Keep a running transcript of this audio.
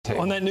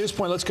On that news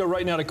point, let's go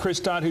right now to Chris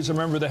Dodd, who's a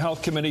member of the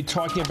Health Committee,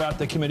 talking about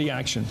the committee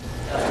action.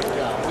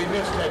 We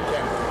missed Ted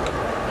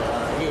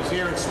Kennedy. He was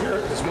here in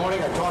spirit this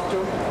morning. I talked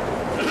to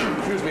him,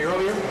 excuse me,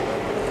 earlier,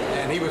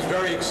 and he was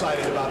very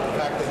excited about the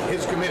fact that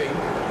his committee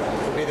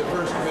would be the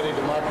first committee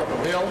to mark up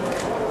a bill,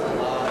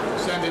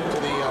 send it to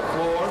the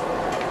floor.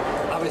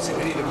 Obviously,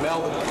 we need to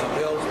meld the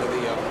bills with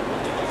the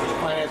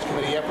Finance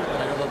Committee effort,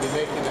 and I know they'll be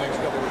making in the next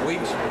couple of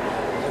weeks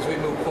as we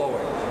move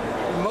forward.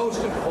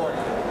 Most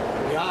important,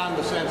 beyond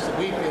the sense that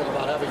we feel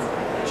about having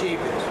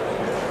achieved this,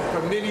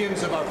 for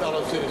millions of our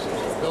fellow citizens,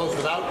 those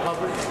without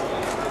coverage,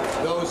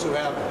 those who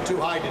have too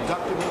high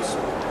deductibles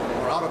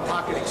or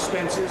out-of-pocket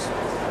expenses,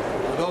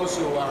 or those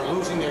who are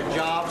losing their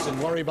jobs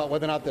and worry about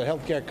whether or not their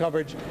health care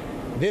coverage,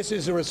 this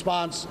is a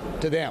response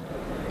to them.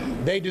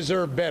 They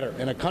deserve better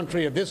in a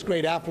country of this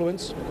great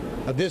affluence,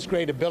 of this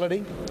great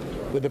ability,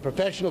 with the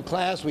professional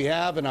class we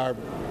have in our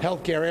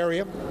health care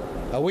area.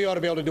 We ought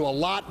to be able to do a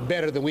lot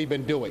better than we've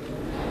been doing.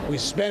 We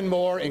spend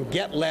more and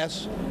get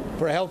less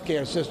for a health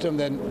care system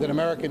than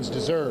Americans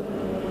deserve.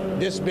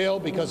 This bill,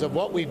 because of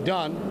what we've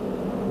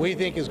done, we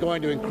think is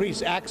going to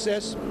increase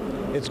access,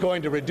 it's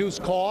going to reduce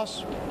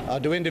costs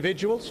to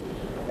individuals,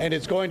 and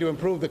it's going to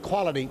improve the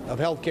quality of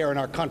health care in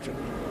our country.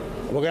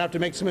 We're going to have to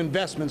make some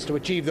investments to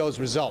achieve those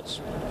results,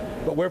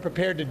 but we're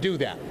prepared to do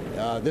that.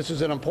 This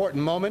is an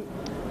important moment.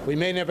 We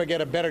may never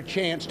get a better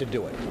chance to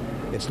do it.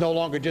 It's no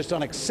longer just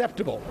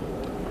unacceptable,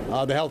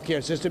 the health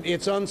care system.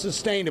 It's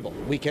unsustainable.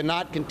 We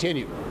cannot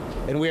continue.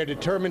 And we are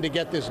determined to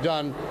get this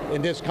done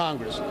in this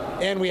Congress.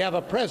 And we have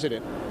a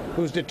president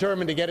who's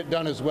determined to get it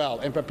done as well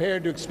and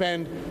prepared to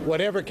expend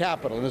whatever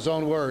capital, in his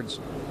own words,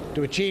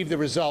 to achieve the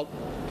result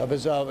of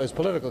his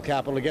political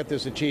capital to get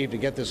this achieved, to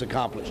get this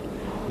accomplished.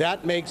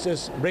 That makes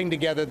us bring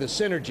together the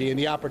synergy and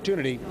the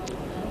opportunity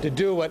to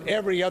do what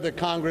every other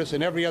Congress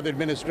and every other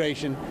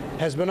administration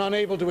has been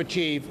unable to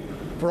achieve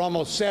for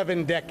almost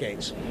 7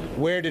 decades.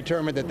 We're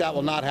determined that that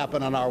will not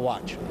happen on our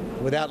watch.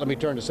 With that, let me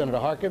turn to Senator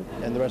Harkin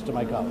and the rest of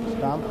my colleagues.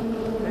 Tom?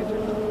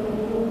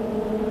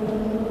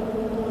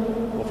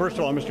 Well, first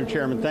of all, Mr.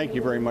 Chairman, thank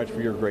you very much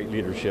for your great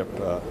leadership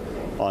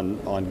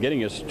on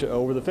getting us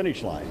over the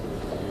finish line.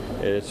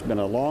 It's been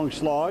a long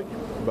slog,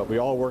 but we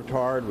all worked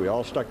hard, we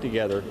all stuck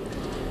together.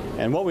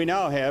 And what we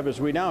now have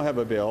is we now have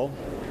a bill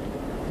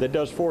that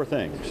does 4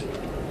 things.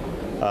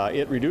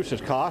 It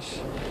reduces costs,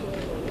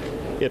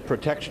 it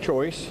protects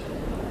choice,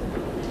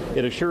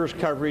 it assures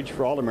coverage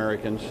for all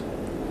Americans,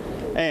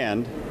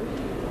 and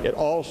it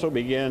also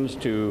begins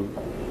to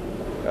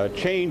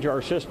change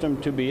our system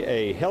to be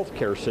a health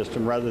care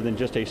system rather than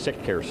just a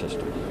sick care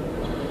system.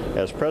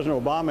 As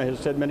President Obama has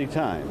said many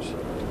times,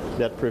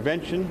 that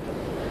prevention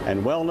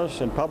and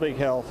wellness and public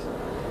health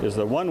is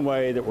the one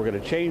way that we're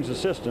going to change the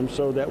system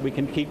so that we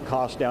can keep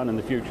costs down in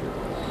the future.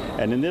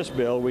 And in this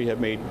bill, we have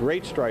made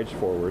great strides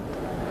forward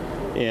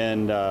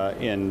in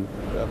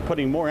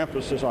putting more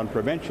emphasis on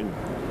prevention,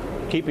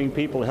 keeping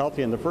people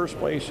healthy in the first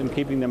place, and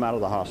keeping them out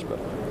of the hospital.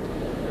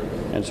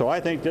 And so I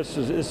think this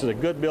is a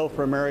good bill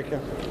for America.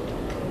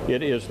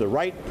 It is the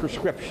right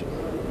prescription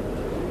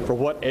for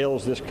what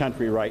ails this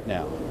country right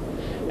now.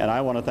 And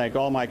I want to thank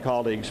all my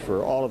colleagues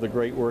for all of the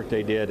great work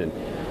they did and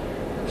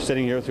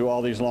sitting here through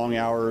all these long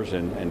hours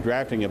and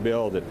drafting a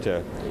bill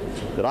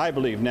that I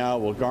believe now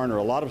will garner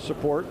a lot of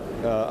support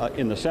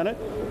in the Senate,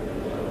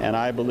 and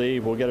I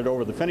believe we'll get it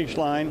over the finish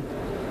line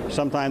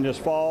sometime this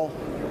fall,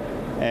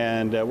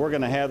 and we're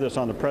going to have this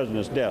on the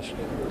President's desk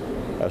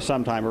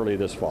sometime early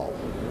this fall.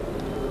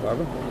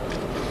 Barbara?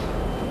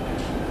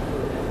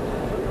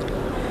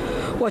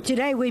 Well,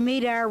 today we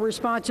meet our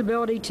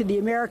responsibility to the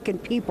American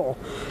people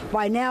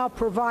by now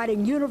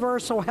providing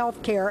universal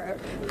health care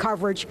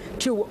coverage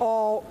to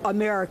all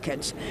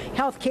Americans.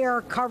 Health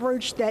care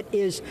coverage that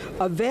is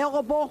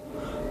available,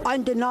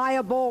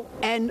 undeniable,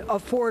 and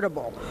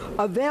affordable.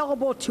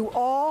 Available to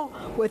all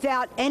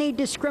without any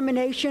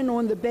discrimination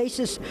on the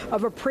basis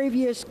of a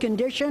previous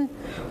condition,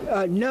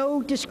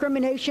 no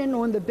discrimination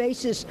on the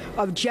basis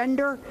of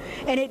gender.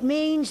 And it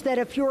means that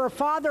if you're a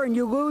father and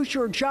you lose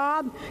your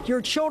job,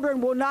 your children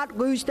will not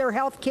lose their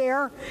health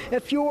care.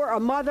 If you're a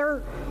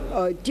mother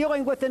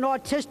dealing with an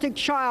autistic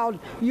child,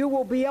 you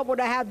will be able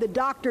to have the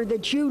doctor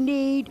that you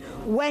need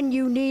when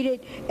you need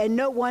it, and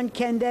no one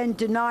can then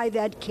deny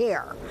that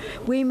care.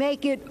 We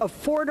make it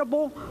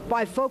affordable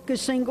by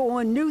focusing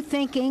on new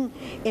thinking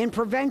in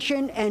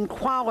prevention and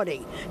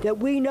quality that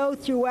we know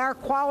through our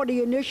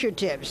quality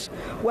initiatives,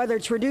 whether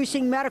it's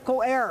reducing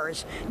medical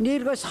errors,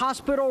 needless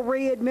hospital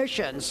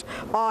readmissions,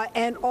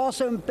 and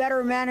also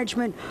better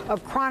management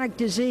of chronic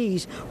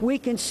disease. We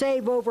can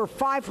save over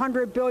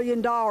 $500 billion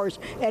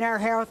in our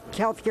health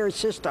healthcare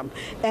system.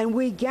 And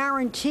we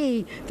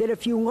guarantee that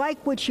if you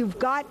like what you've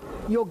got,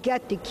 you'll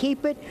get to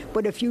keep it.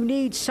 But if you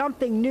need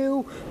something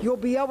new, you'll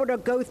be able to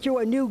go through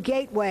a new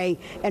gateway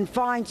and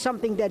find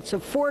something that's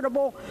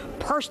affordable,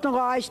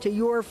 personalized to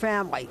your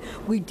family.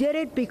 We did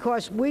it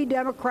because we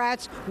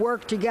Democrats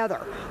worked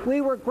together.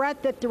 We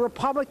regret that the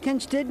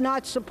Republicans did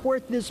not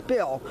support this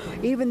bill,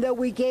 even though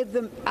we gave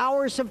them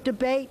hours of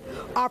debate,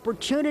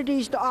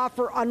 opportunities to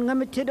offer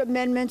unlimited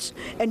amendments,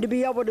 and to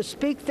be able to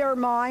speak their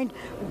mind,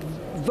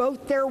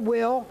 vote their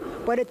will.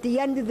 But at the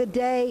end of the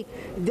day,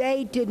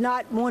 they did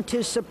not want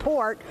to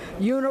support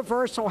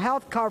universal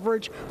health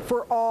coverage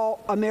for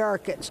all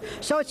Americans.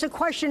 So it's a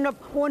question of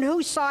on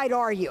whose side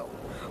are you?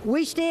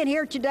 We stand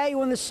here today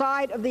on the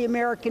side of the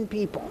American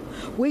people.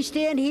 We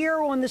stand here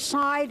on the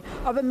side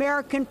of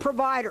American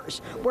providers,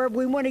 where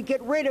we want to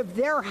get rid of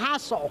their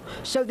hassle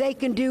so they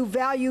can do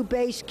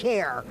value-based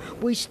care.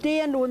 We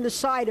stand on the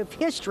side of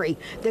history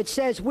that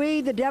says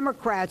we, the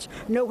Democrats,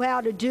 know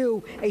how to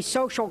do a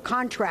social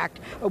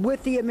contract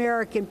with the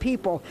American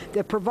people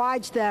that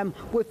provides them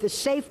with the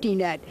safety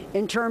net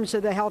in terms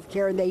of the health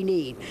care they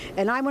need.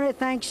 And I want to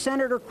thank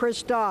Senator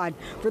Chris Dodd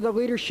for the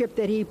leadership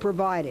that he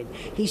provided.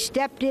 He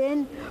stepped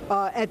in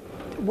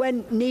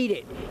when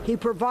needed. He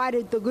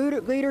provided the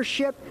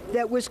leadership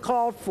that was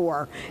called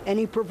for, and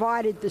he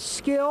provided the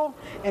skill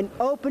and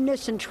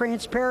openness and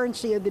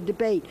transparency of the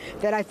debate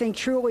that I think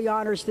truly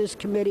honors this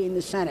committee and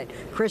the Senate.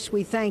 Chris,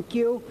 we thank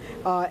you,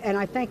 and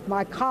I thank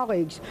my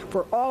colleagues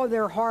for all of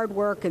their hard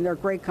work and their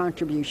great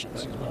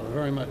contributions. Thanks, Bob,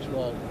 very much.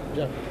 Well,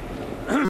 Jeff.